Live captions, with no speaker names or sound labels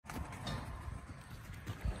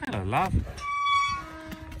of love.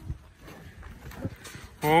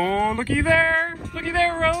 Oh, looky there. Looky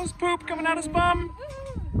there, Rose. Poop coming out his bum.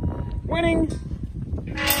 Winning.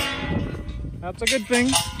 That's a good thing.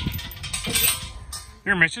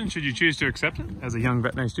 Your mission, should you choose to accept it as a young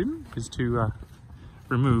veterinary student, is to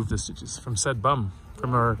remove the stitches from said bum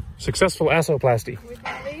from our successful assoplasty. With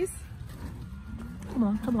these? Come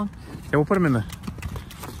on, come on. Yeah, we'll put him in the...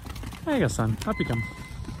 There you go, son. Up you come.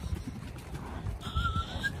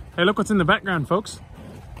 Hey, look what's in the background, folks.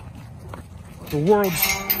 The world's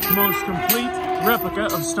most complete replica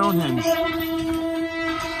of Stonehenge.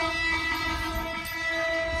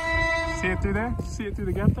 See it through there? See it through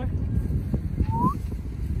the gap there?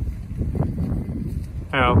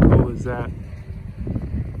 How cool is that?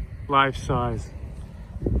 Life size.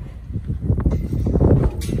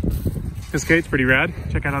 This gate's pretty rad.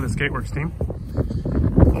 Check out how this gate works, team.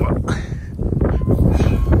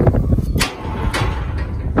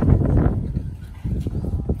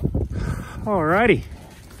 Alrighty.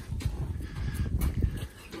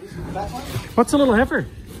 What's a little heifer?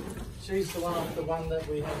 She's the one that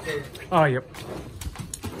we have to... Oh, yep.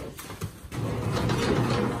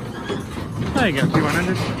 There you go,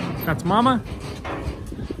 200. That's Mama.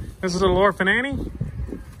 This is little orphan Annie.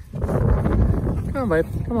 Come on, babe.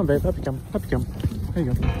 Come on, babe. Up you come. Up you come. There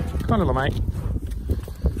you go. Come on, little mate.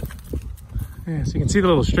 Yeah, so you can see the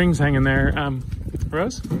little strings hanging there.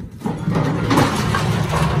 Rose?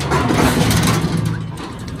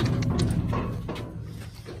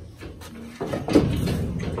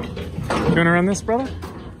 You want to run this, brother?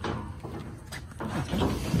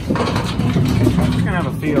 Just gonna have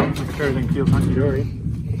a feel. Make sure everything feels hunky-dory.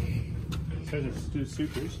 So there's two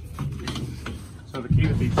sutures. So the key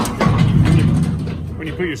with these, when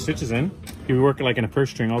you put your stitches in, you work it like in a purse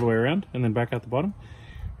string all the way around, and then back out the bottom,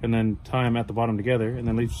 and then tie them at the bottom together, and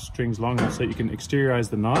then leave strings long enough so that you can exteriorize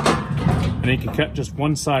the knot, and then you can cut just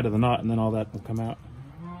one side of the knot, and then all that will come out.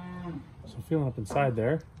 So I'm feeling up inside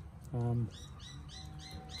there.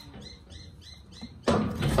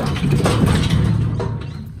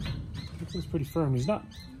 It's pretty firm. He's not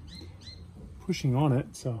pushing on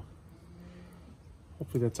it, so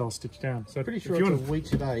hopefully that's all stitched down. So pretty sure it's a week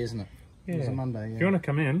today, isn't it? Yeah. It's a Monday. Yeah. If you want to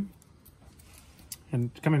come in,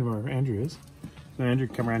 and come in where Andrew is, then Andrew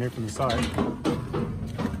can come around here from the side. So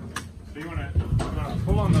you want to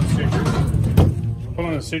pull on those stitches. Pull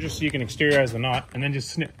on the stitches so you can exteriorize the knot, and then just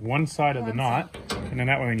snip one side of the knot, and then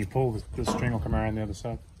that way when you pull, the string will come around the other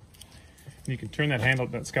side. And you can turn that handle,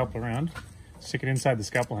 that scalpel around, stick it inside the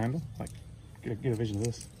scalpel handle, like get a vision of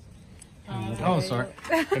this. Oh, sorry.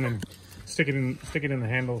 And then stick it in the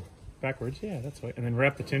handle backwards. Yeah, that's right. And then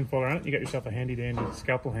wrap the tin foil around it. You got yourself a handy dandy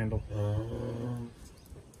scalpel handle.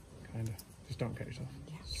 Kinda. Just don't cut yourself.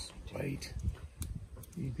 Sweet.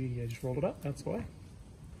 I just rolled it up. That's why.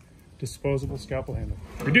 Disposable scalpel handle.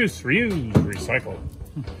 Reduce, reuse, recycle.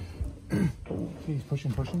 See, he's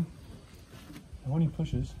pushing. And when he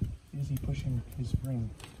pushes, is he pushing his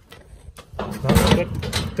ring? That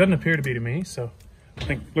doesn't appear to be to me, so I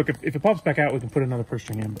think, look, if it pops back out, we can put another purse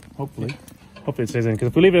string in, hopefully it stays in, because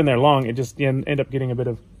if we leave it in there long, it just end up getting a bit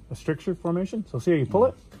of a stricture formation. So see how you pull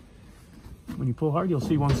it? When you pull hard, you'll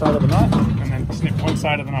see one side of the knot, and then snip one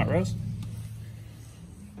side of the knot, Rose.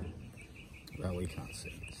 Well, we can't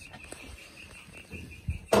see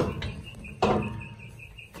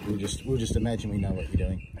this. We'll just imagine we know what you're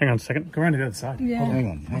doing. Hang on a second, go around to the other side. Yeah.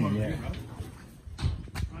 Hang on, yeah.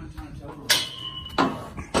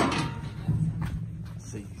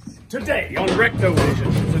 Today on Recto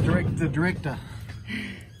Vision. The director.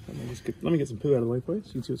 Let me get some poo out of the way for you so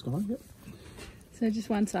you can see what's going on. Yep. So just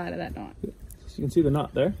one side of that knot. So you can see the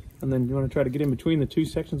knot there, and then you want to try to get in between the two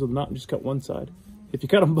sections of the knot and just cut one side. If you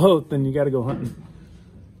cut them both, then you got to go hunting.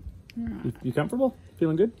 Right. You comfortable?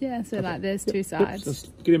 Feeling good? Yeah, so okay. Like there's two Yep. sides.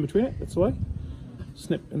 Just get in between it, that's the way.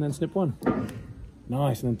 Snip, and then snip one.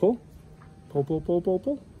 Nice, and then pull.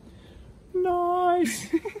 Pull. Nice!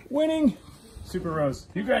 Winning! Super Rose,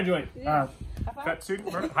 you graduate. Vet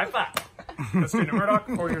student, high five. Vet student Murdoch,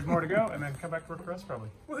 4 years more to go, and then come back to work for us probably.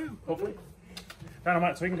 Woohoo! Hopefully.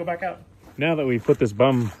 Dynamite, so we can go back out. Now that we've put this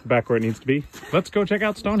bum back where it needs to be, let's go check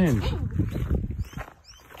out Stonehenge.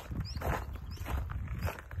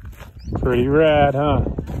 Pretty rad, huh?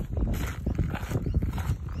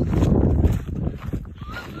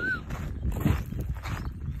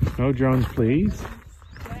 No drones, please. No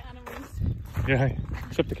animals. Yeah,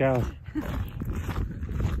 except the cows.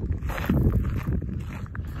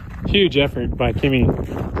 Huge effort by Kimmy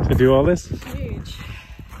to do all this. Huge.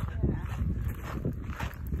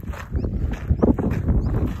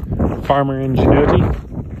 Farmer ingenuity.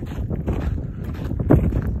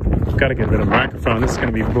 got to get rid of the microphone. This is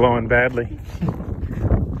going to be blowing badly.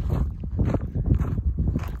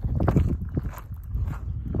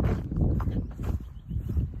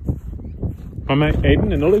 My mate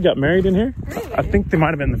Aiden and Lily got married in here. Really? I think they might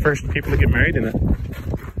have been the first people to get married in it.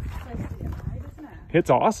 It's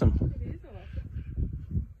awesome. It is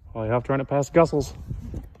awesome. Well, you have to run it past Gussel's.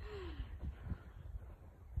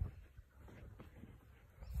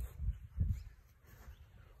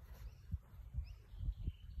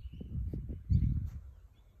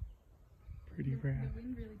 Pretty rad. The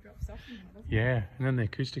wind really drops off in here, doesn't it? Yeah, and then the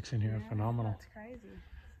acoustics in here are phenomenal. That's crazy.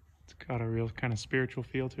 It's got a real kind of spiritual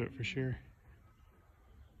feel to it for sure.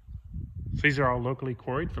 So these are all locally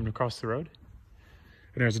quarried from across the road.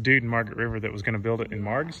 And there's a dude in Margaret River that was going to build it in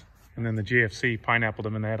Margs. And then the GFC pineappled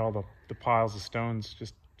them and they had all the piles of stones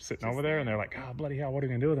just sitting over there. And they're like, oh, bloody hell, what are we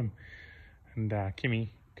going to do with them? And Kimmy,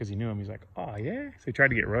 because he knew him, he's like, oh, yeah. So he tried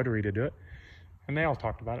to get Rotary to do it. And they all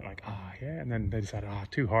talked about it like, oh, yeah. And then they decided, oh,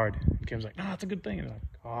 too hard. And Kim's like, no, it's a good thing. And they're like,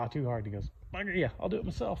 oh, too hard. And he goes, bugger, yeah, I'll do it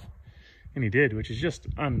myself. And he did, which is just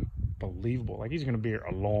unbelievable. Like, he's going to be here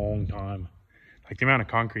a long time. Like, the amount of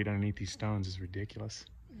concrete underneath these stones is ridiculous.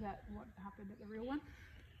 Is that what happened at the real one?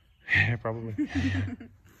 Yeah, probably.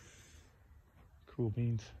 Cool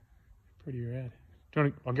beans. Pretty rad. Do you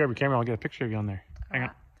want to, I'll grab your camera. I'll get a picture of you on there. Hang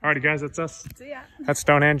on. Alrighty, guys, that's us. See ya. That's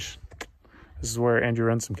Stonehenge. This is where Andrew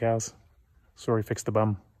runs some cows. Sorry, fixed the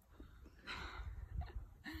bum.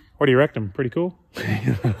 What do you reckon? Pretty cool?